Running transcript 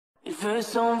veux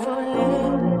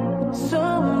s'envoler,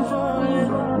 s'envoler,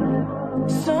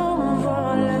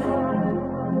 s'envoler,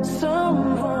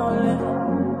 s'envoler.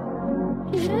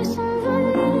 Je veux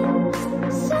s'envoler,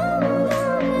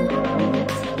 s'envoler,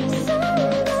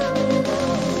 s'envoler,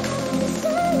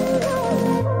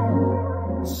 s'envoler.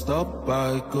 Stop,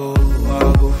 I go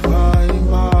find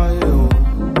my own.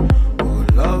 Who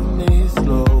love me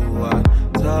slow, I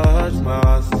touch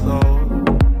my soul.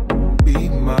 Be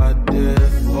my dear,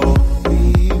 oh,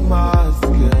 be my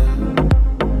skin.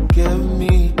 Give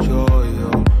me joy,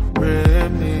 oh,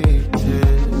 bring me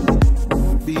tears.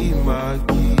 Be my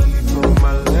key for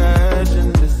my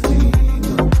legend to see.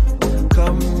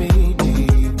 Cut me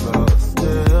deeper,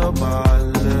 still my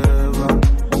liver.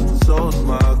 Sold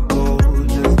my gold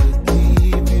just to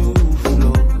keep you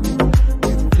afloat.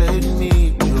 You played me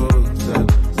jokes and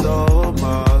sold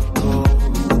my gold.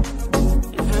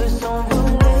 Je veux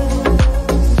s'envoler,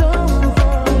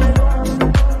 s'envoler, s'envoler,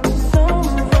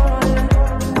 s'envoler.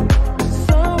 Je veux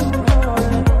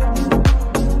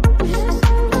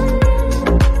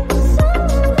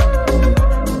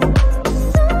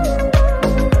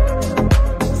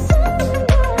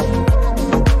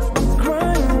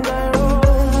grind that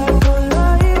roll like a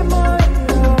light my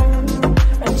own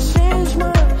and change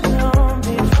my tone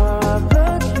before I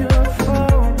block your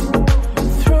phone.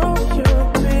 Throw your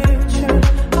picture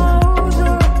out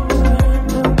the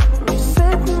window,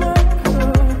 reset my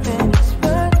code, then it's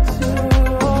back to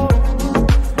home.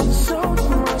 Sold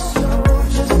my soul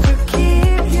just to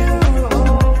keep you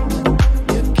home.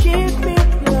 You keep me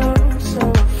low, so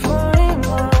I find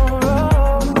my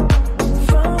road.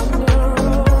 Found the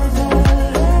road that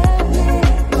let me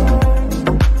go.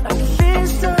 At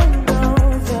least I know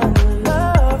that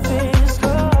love is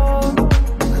gone.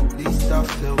 At least I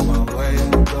feel my way.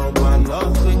 Though my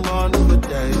love's been gone for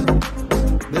days.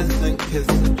 Missing kiss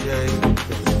the J.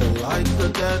 It's the light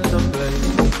that then the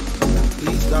blaze. At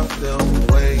least I feel my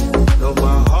way. Though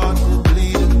my heart is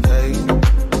bleeding pain.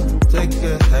 Take a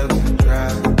heavy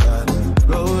drag and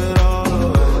blow it all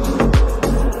away.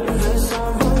 Je veux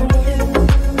s'envoler,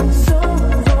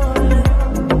 s'envoler,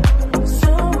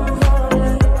 s'envoler,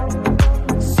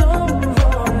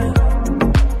 s'envoler.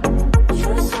 Je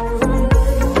veux s'envoler,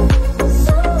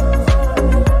 s'envoler,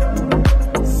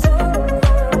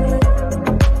 s'envoler,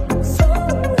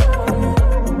 s'envoler.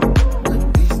 At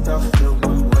least I feel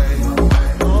my way.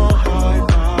 Oh, high,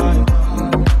 high.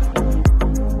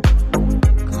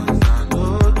 Cause I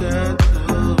know that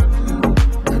too.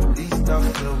 At least I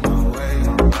feel my way.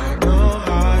 Oh,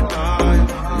 high, high.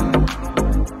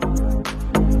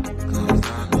 Cause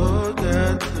I know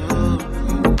that too.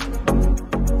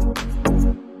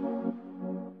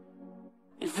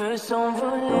 Il veut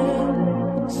s'envoler,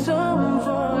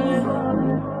 s'envoler,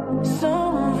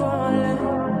 s'envoler,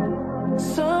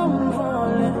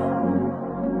 s'envoler.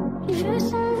 Je veux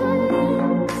s'envoler,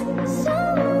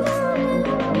 s'envoler,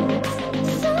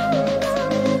 s'envoler,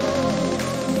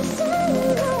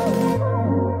 s'envoler.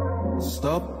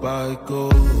 Stop, I go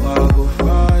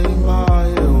find my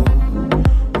own.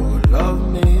 Who love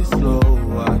me slow,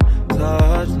 I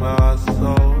touch my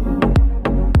soul.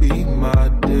 Be my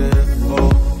dear,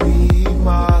 oh, be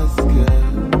my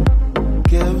skin.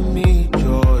 Give me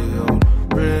joy, oh,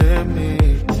 bring me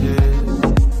tears.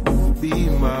 Be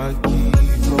my key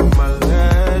for my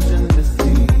legend to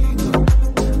see.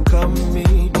 Cut me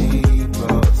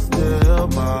deeper, still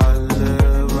my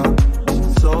liver.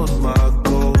 Sold my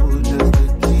gold just to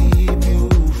keep you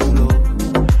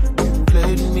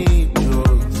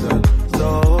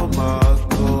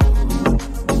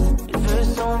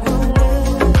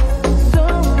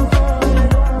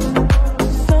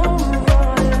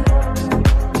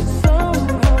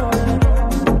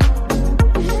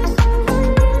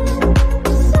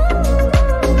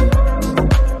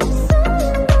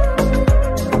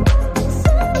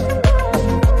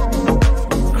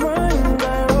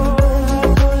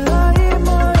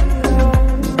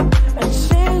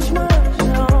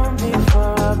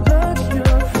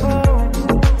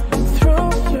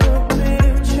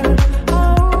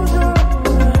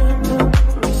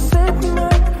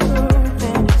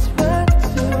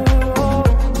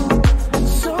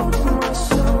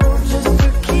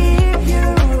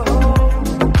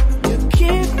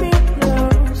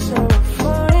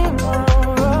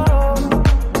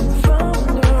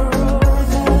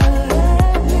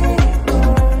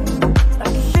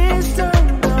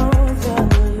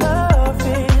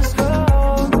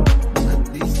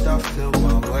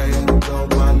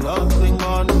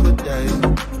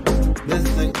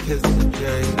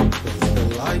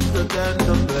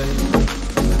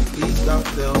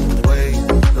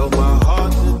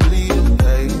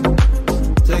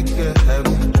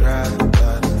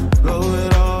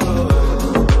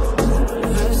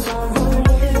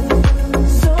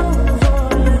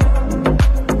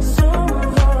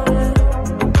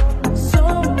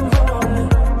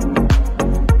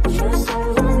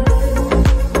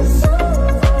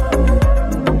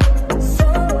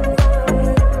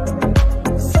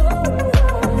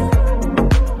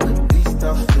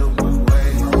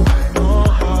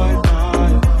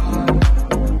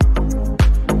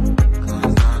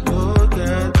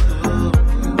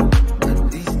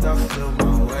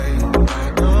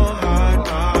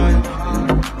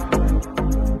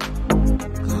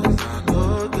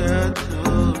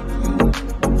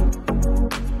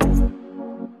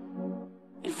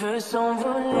Il veut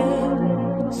s'envoler,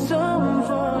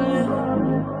 s'envoler,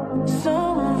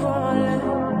 s'envoler,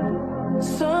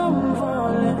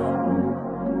 s'envoler.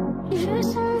 Il veut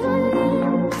s'envoler,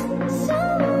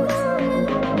 s'envoler,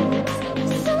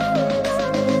 s'envoler.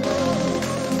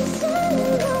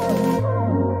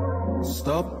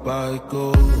 Stop, I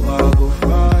go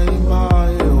find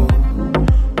my own.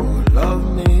 Oh, love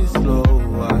me slow,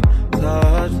 I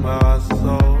touch my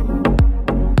soul.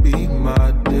 Be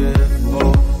my dear,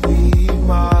 oh, be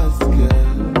my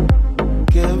skin.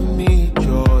 Give me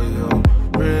joy, oh,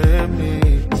 bring me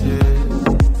tears.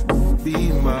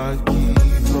 Be my key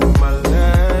from my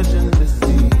legend to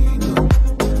see.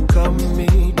 Cut me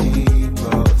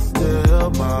deeper, still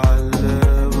my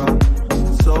liver.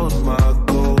 Sold my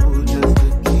gold just to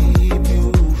keep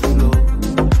you float.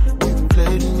 You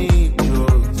played me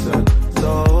jokes and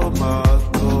sold my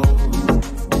gold.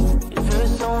 Il veut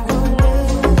s'envoler, s'envoler,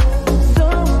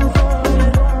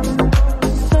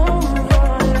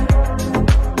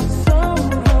 s'envoler,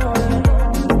 s'envoler.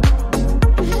 Il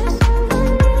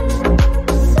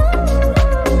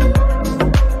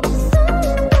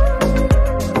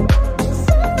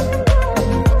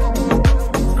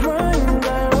veut grind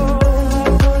that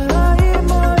road, I light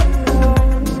my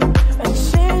own and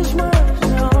change my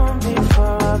zone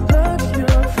before I block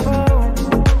your phone.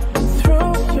 Throw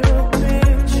your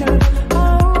picture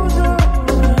out the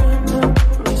window,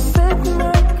 reset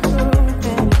my code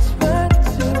and it's back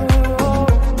to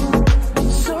home.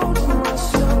 Sold my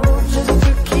soul just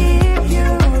to keep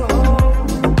you home.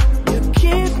 You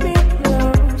keep me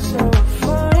low, so I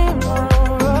find my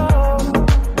road.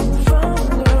 Found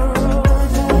the road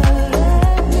that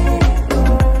let me go.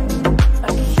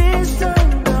 At least I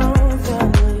know that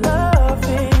love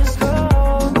is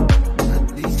gone. At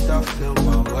least I feel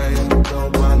my way. Though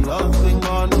my love thing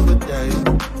on the day.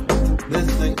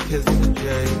 Listen, kiss the J.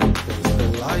 It's the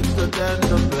light, the then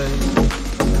the blade.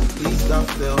 At least I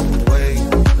feel my way.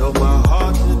 Though my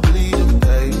heart is bleeding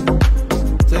pain.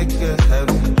 Take a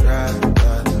heavy drag and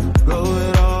blow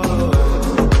it all away.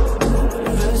 Il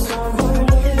veut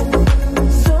s'envoler,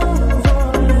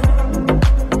 s'envoler,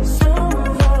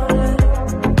 s'envoler,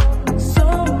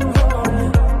 s'envoler.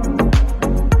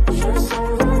 Il veut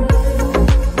s'envoler,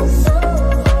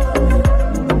 s'envoler,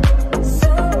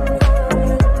 s'envoler,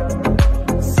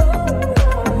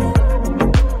 s'envoler.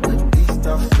 At least I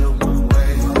feel my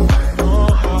way.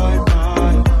 Don't hide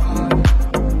my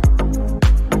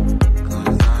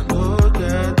cause I know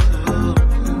that too.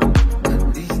 At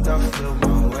least I feel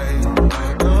my way.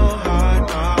 Don't hide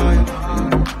my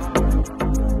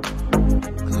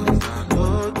cause I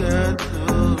know that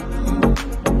too.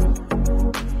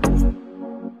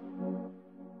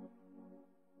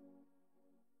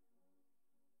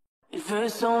 Il veut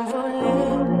s'envoler,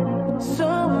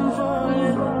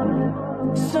 s'envoler,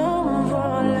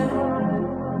 s'envoler,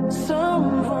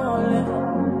 s'envoler.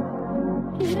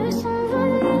 Il veut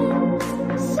s'envoler,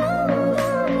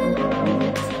 s'envoler,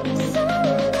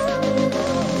 s'envoler,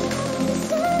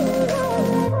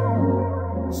 s'envoler.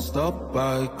 Stop,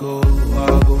 I go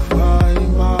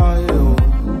find my own.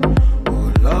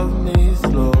 Oh, love me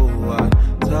slow, I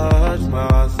touch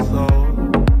my soul.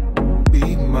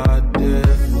 Be my dear,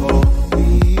 oh,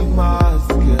 be my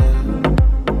skin.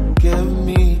 Give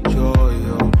me joy,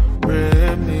 oh,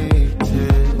 bring me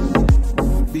tears.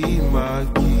 Be my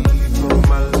key from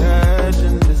my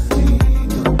legend to see.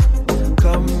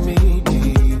 Cut me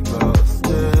deeper,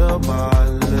 still my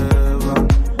liver.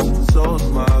 Sold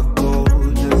my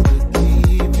gold just to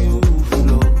keep you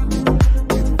float.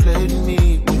 You played me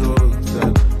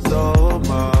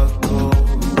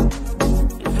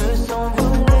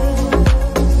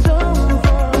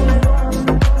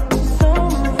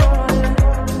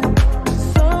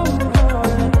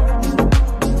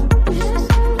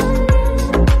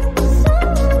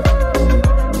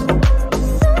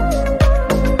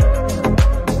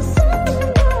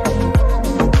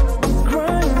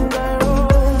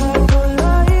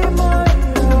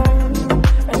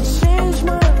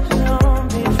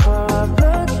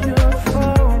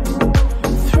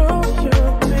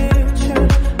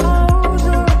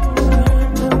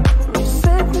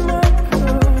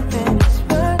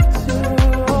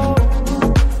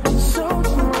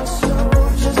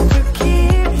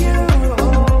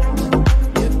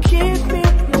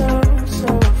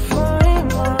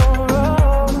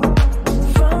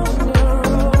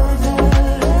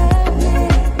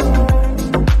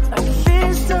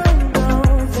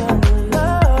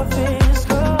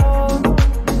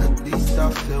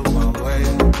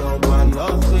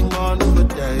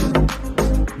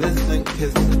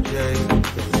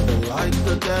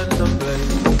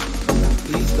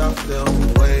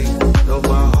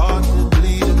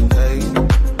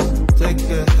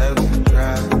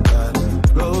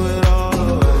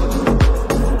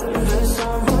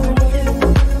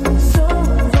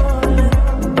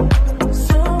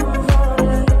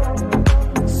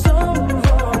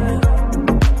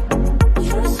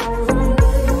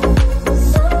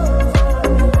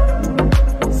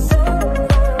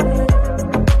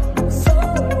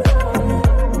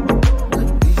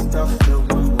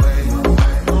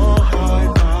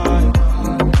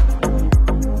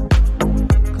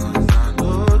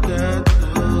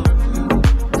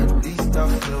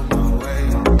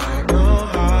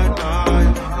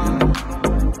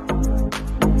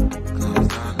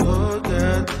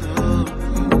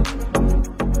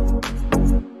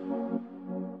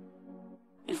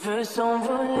veut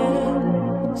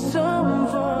s'envoler,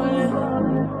 s'envoler,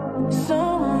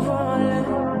 s'envoler,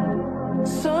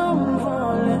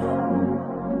 s'envoler.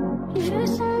 Il veut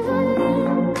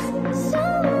s'envoler,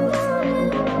 s'envoler,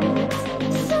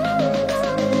 s'envoler.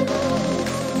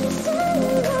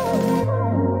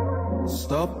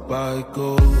 Stop, I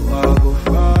go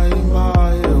find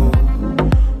my own.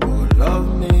 Oh, love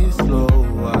me slow,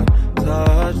 I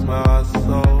touch my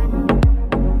soul.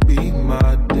 Be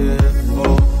my dear,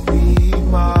 oh, be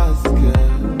my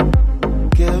skin.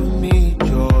 Give me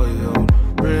joy, oh,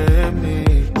 bring me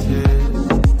tears.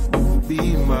 Be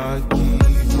my key,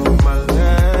 oh, my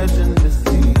legend to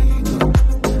see.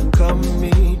 Come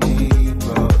me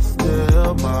deeper,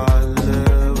 still my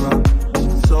liver.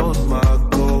 Sold my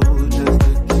gold just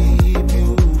to keep you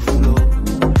float.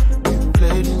 You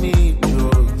played me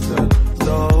drugs and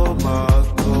stole my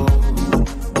gold.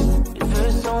 Il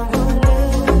veut s'envoler,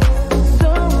 s'envoler, s'envoler,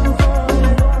 s'envoler.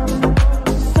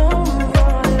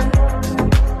 Il veut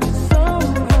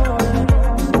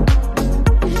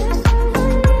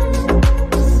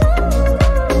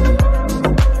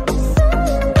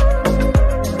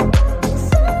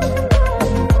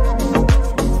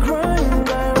grind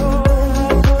that road,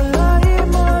 I could light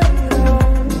my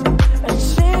own and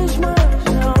change my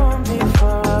song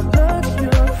before I block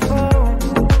your phone.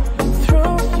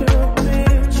 Throw your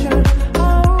picture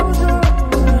out the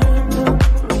window,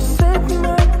 reset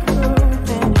my code,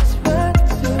 then it's back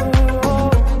to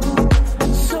home.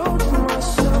 Sold my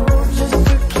soul just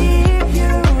to keep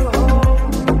you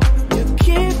home. You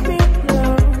keep me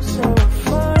low, so I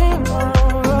find my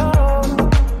road.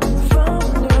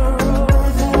 Found the road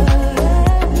that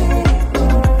let me go.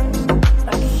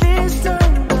 At least I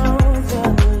know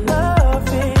that the love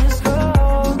is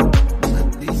gone. At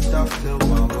least I feel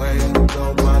my way,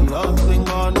 though my love cling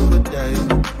on for days.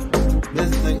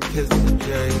 Missing kiss the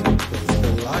jade, it's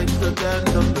the light that then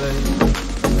the blade.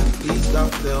 At least I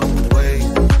feel my way,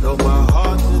 though my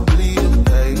heart is bleeding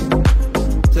pain.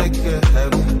 Take a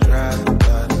heavy drag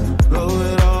and blow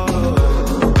it all away.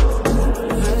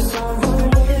 Il veut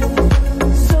s'envoler,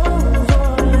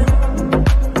 s'envoler,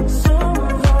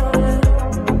 s'envoler,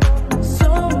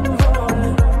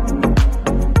 s'envoler.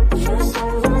 Il veut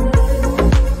s'envoler,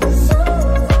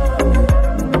 s'envoler,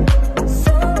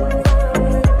 s'envoler,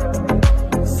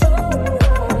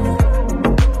 s'envoler.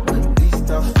 At least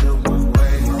I feel my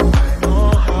way, I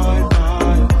don't hide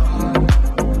my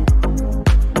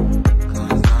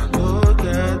cause I know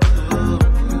get to.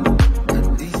 At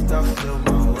least I feel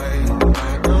my way,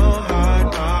 I don't hide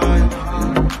my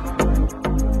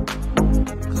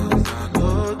cause I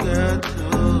know get to.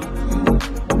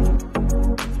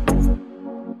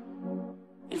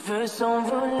 Il veut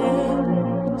s'envoler,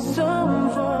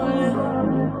 s'envoler,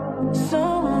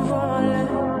 s'envoler,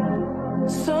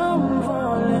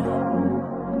 s'envoler.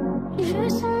 Il veut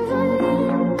s'envoler,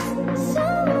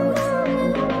 s'envoler,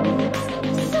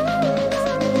 s'envoler.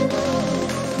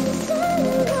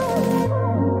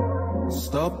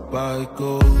 Stop, I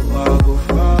go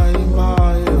find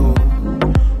my own.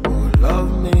 Oh,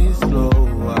 love me slow,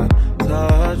 I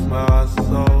touch my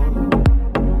soul.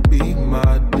 Be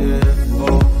my dear,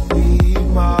 oh, be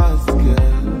my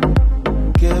skin.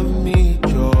 Give me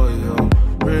joy, oh,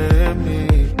 bring me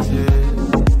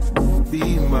tears. Be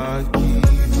my key,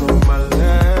 oh, my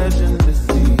legend to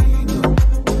see.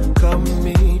 Come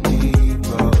me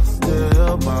deeper,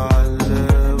 still my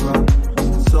liver.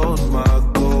 Sold my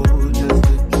gold just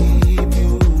to keep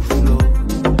you float.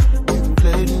 You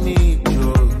played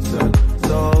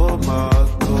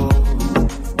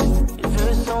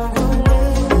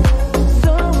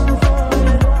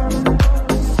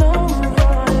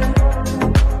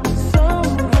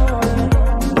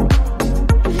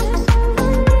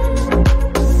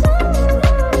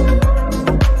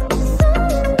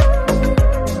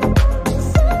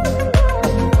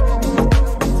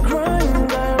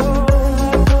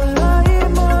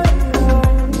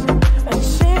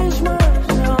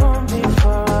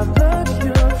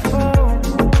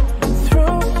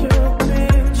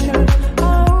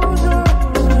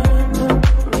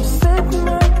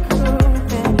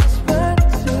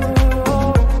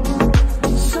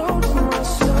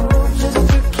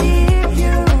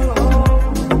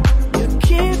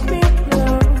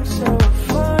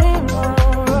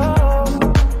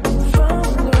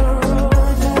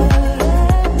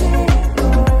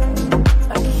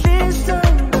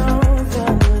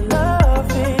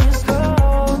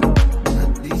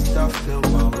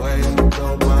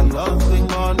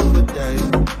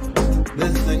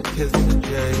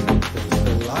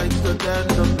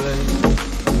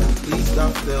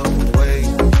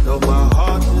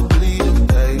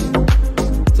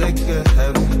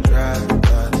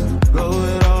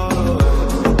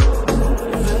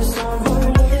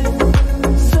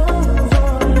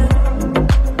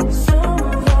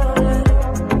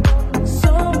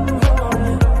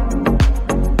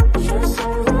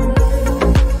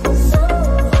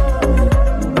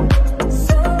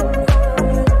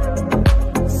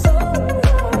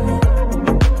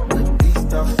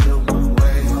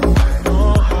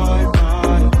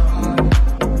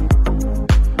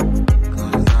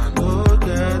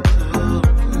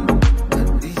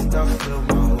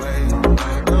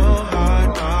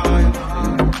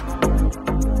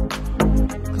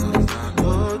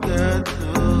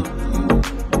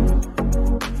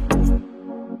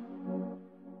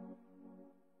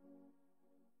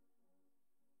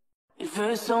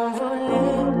veux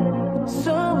s'envoler,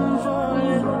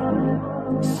 s'envoler,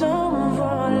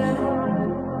 s'envoler,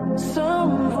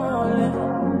 s'envoler.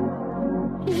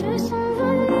 Je veux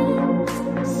s'envoler,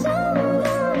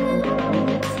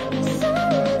 s'envoler,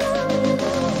 s'envoler,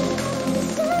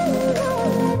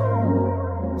 s'envoler.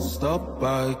 Stop,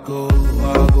 I go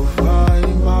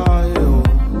find my own.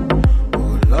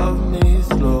 Who love me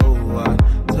slow, I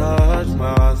touch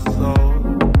my soul.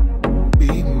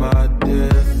 Be my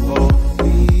dear, oh,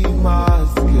 be my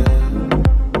skin.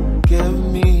 Give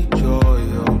me joy,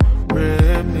 oh,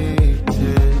 bring me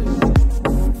tears.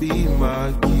 Be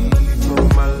my key for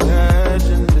my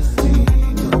legend to see.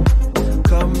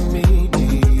 Come me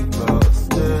deeper,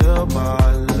 still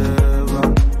my liver.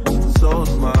 Sold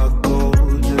my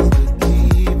gold just to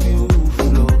keep you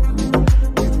afloat.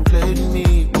 You played me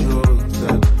drugs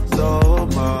and sold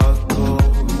my gold.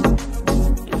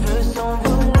 Je veux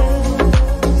s'envoler, s'envoler,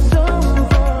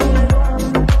 s'envoler,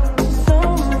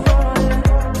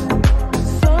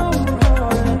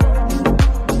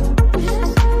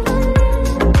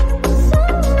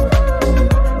 s'envoler.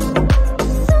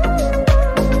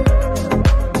 Je veux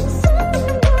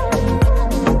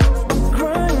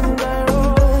grind that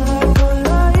road like a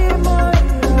light my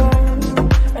own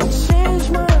and change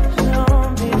my song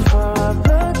before I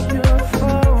block your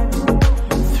phone.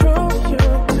 Throw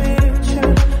your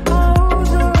picture out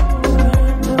the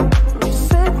window,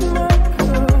 reset my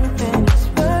code, then it's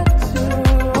back to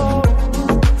home.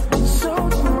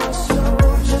 Sold my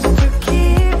soul just to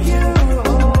keep you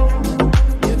home.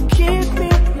 You keep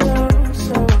me low,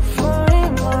 so I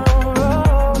find my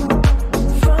road.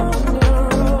 Found the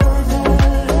road that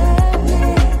let me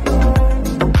go.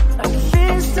 At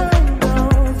least I know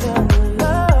that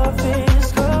love is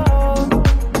gone.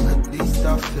 At least I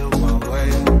feel my way.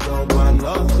 Though my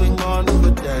love's been gone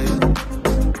for days.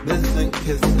 Missing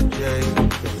kiss the J.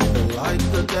 It's the light at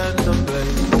the end of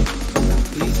day. At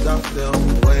least I feel my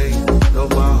way. Though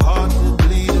my heart is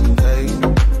bleeding pain.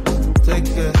 Take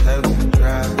a heavy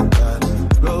drag and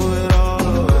blow it all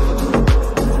away.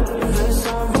 Je veux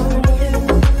s'envoler,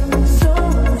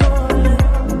 s'envoler,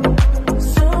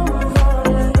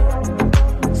 s'envoler,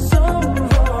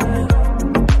 s'envoler.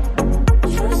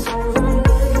 Je veux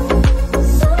s'envoler,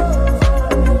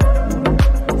 s'envoler,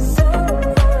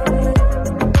 s'envoler,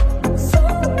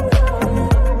 s'envoler.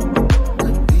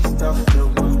 At least I feel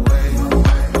my way.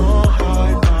 Don't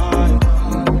hide my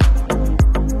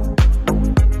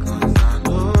cause I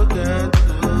know that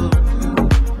too.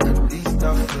 At least I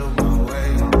feel my way.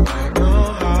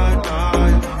 Don't hide my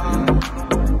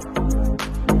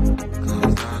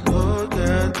cause I know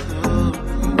that too.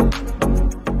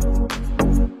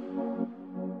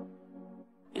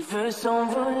 Il veut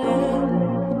s'envoler,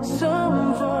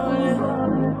 s'envoler,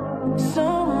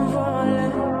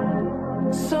 s'envoler,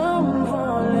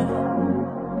 s'envoler.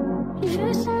 Je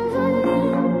veux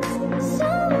s'envoler,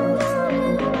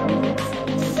 s'envoler,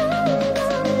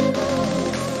 s'envoler,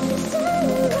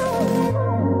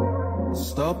 s'envoler.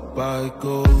 Stop, I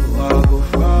go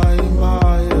find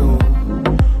my own.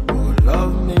 Who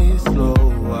love me slow,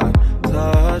 I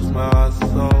touch my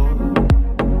soul.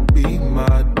 Be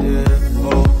my dear,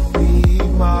 oh, be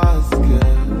my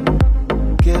skin.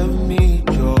 Give me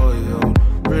joy, oh,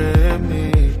 bring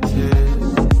me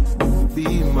tears. Be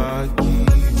my key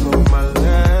for my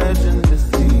legend to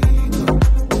see.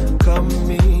 Come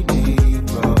me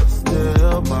deeper,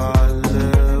 still my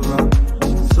liver.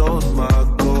 Sold my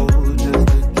gold just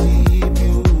to keep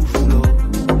you afloat.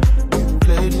 You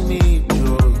played me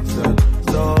drugs and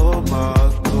sold my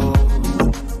gold.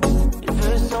 Il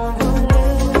veut s'envoler,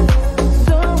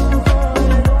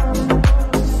 s'envoler,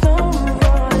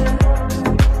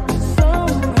 s'envoler,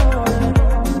 s'envoler.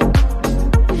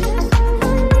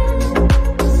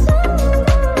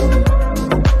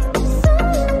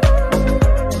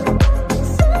 Je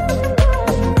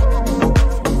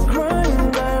veux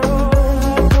grind that road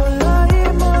like a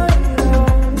light my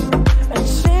own and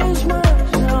change my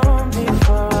song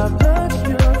before I block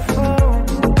your phone.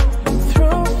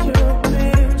 Throw your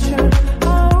picture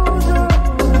out the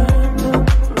window,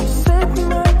 reset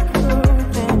my code,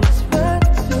 then it's back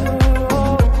to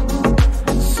home.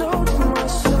 Sold my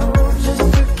soul just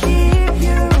to keep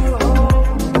you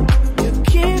home. You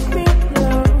keep me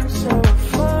low, so I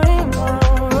find my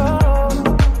road.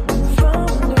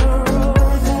 Found the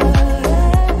road that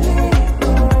let me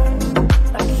go.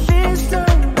 At least I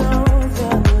know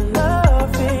that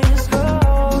love is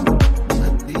gone.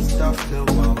 At least I feel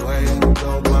my way.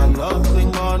 Though my love's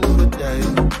been gone for days.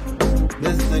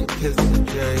 Missing kiss the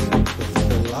J. It's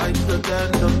the light at the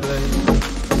end of day.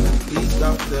 At least I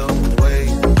feel my way.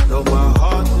 Though my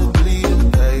heart is bleeding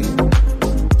pain.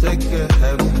 Take a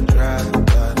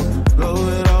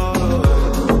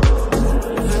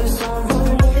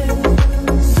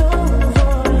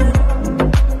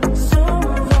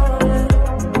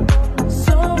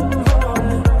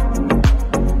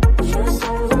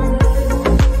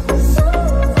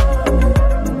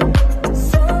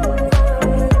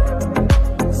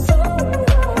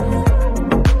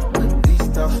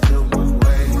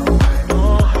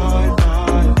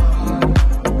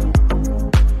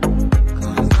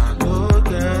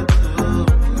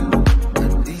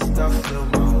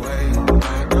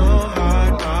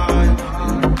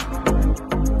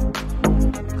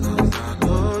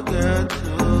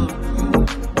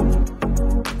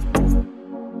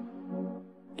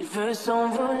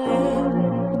s'envoler,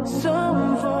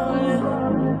 s'envoler,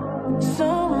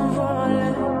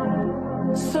 s'envoler,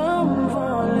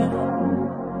 s'envoler.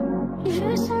 Je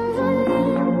veux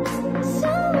s'envoler,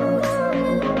 s'envoler,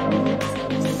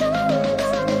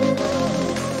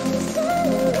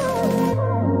 s'envoler.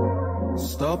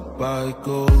 Stop, I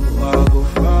go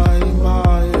find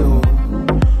my own.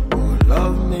 Oh,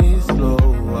 love me slow,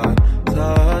 I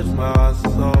touch my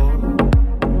soul.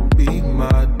 Be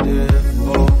my dear,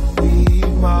 oh, be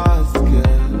my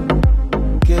skin.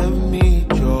 Give me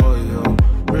joy, oh,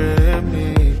 bring me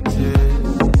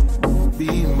tears.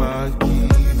 Be my key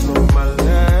from my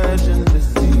legend to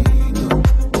see.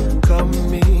 Come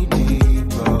me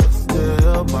deeper,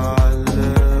 still my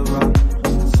liver.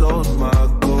 Sold my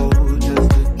gold just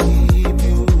to keep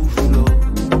you float.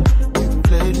 You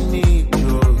played me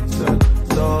jokes and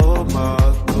sold my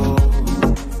gold.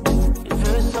 Je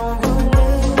veux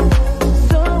s'envoler,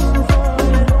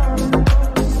 s'envoler,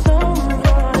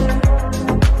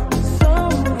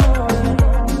 s'envoler, s'envoler.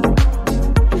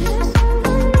 Je veux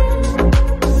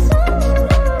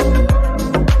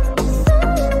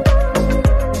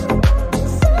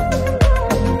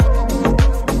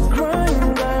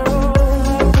grind, I roll,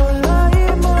 I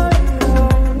light my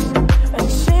own and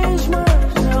change my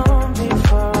zone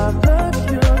before I plug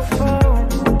your phone.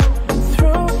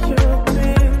 Throw your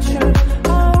picture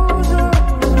out the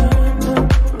window,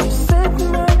 reset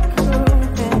my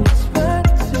code and it's back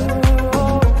to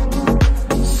home.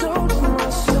 Sold my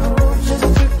soul just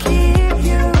to keep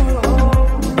you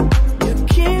home. You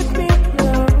keep me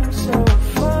low, so I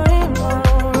find my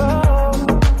road.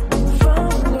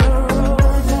 Found the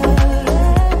road that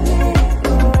let me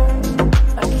go.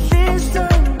 At least I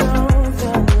know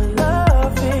that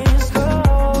love is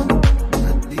gone.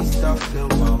 At least I feel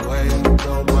my way,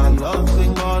 though my love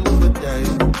been gone for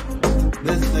days.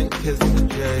 Listen, kiss the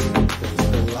jade, there's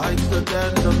the light but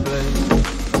then the blade.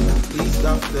 At least I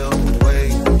feel my way,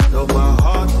 though my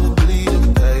heart is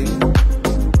bleeding pain.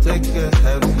 Take a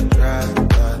heavy drag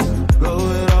and blow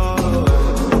it all away.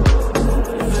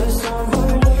 Je veux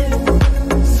s'envoler,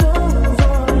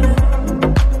 s'envoler,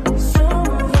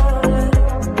 s'envoler,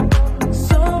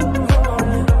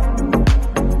 s'envoler.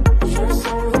 Je veux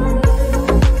s'envoler,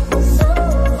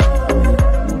 s'envoler,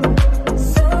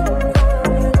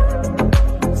 s'envoler,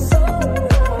 s'envoler.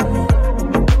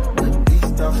 At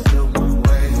least I feel my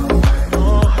way,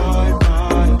 don't hide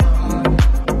my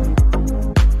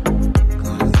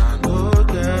cause I know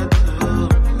that too.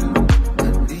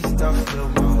 At least I feel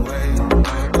my way,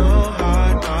 I don't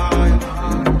hide my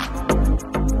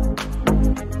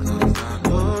cause I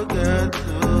know that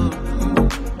too.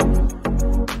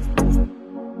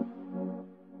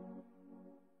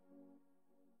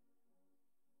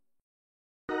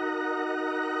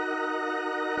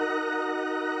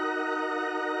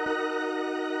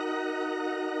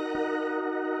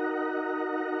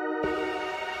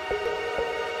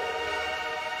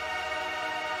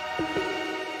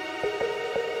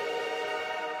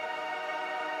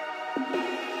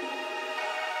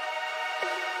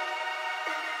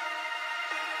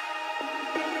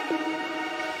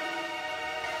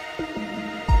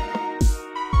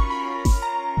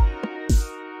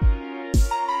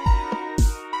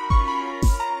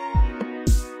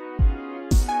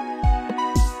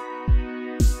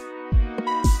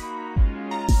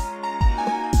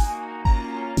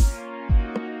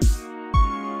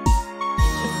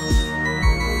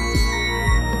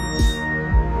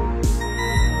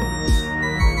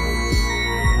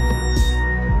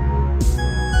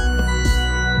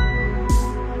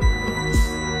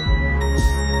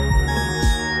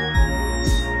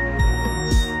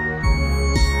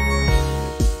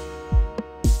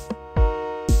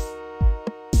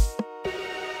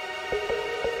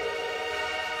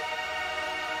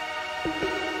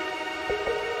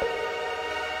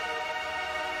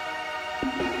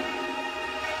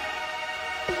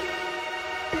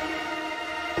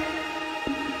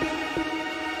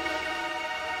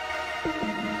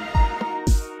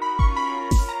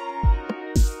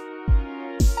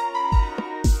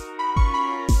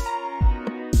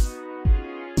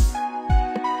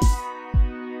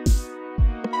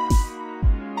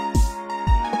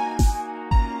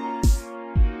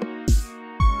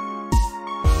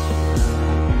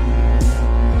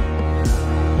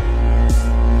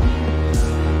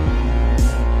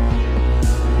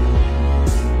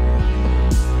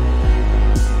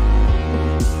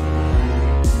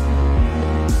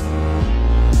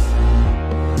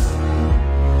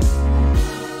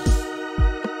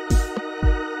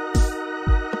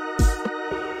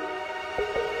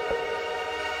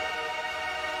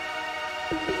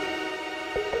 Thank you.